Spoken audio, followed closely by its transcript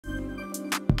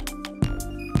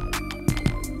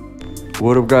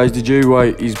What up guys, DJ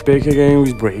Y is back again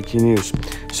with breaking news.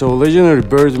 So legendary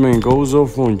Birdman goes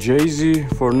off on Jay-Z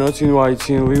for not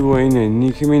inviting Lil Wayne and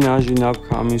Nicki Minaj in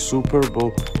upcoming Super Bowl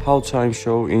halftime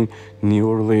show in New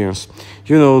Orleans.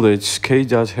 You know that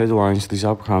K-Dot headlines this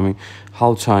upcoming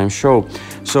halftime show.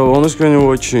 So on the screen you're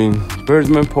watching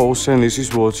Birdman post, and this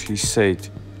is what he said.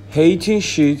 Hating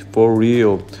shit for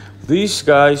real. These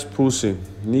guys pussy.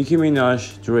 Nicki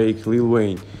Minaj, Drake, Lil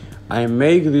Wayne. I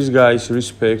make these guys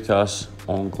respect us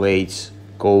on glades,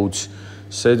 goats,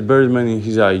 said Birdman in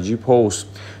his IG post.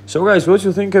 So guys, what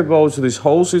you think about this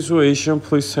whole situation?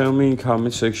 Please tell me in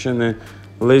comment section and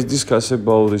let's discuss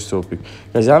about this topic.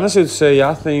 Guys, honestly to say,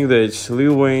 I think that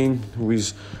Lil Wayne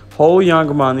with whole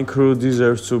Young Money crew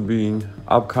deserves to be in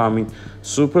upcoming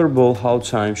Super Bowl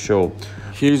halftime show.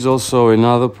 Here's also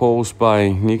another post by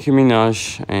Nicki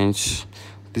Minaj, and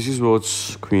this is what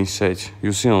Queen said.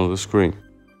 You see on the screen.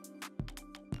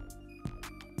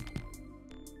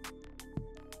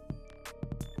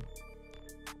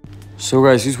 So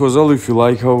guys, this was all. If you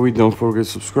like how we, don't forget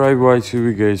to subscribe,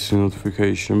 YTV, get the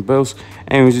notification bells,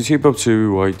 and visit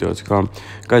hiphoptvy.com.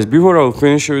 Guys, before I'll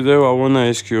finish the video, I wanna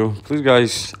ask you, please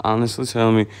guys, honestly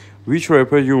tell me which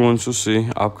rapper you want to see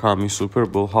upcoming Super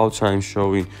Bowl halftime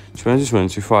show in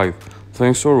 2025.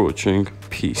 Thanks for watching.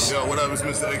 Peace. Yo, what up? It's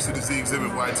Mr. X to the Z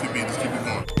Exhibit, YTV. Just keep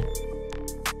it going.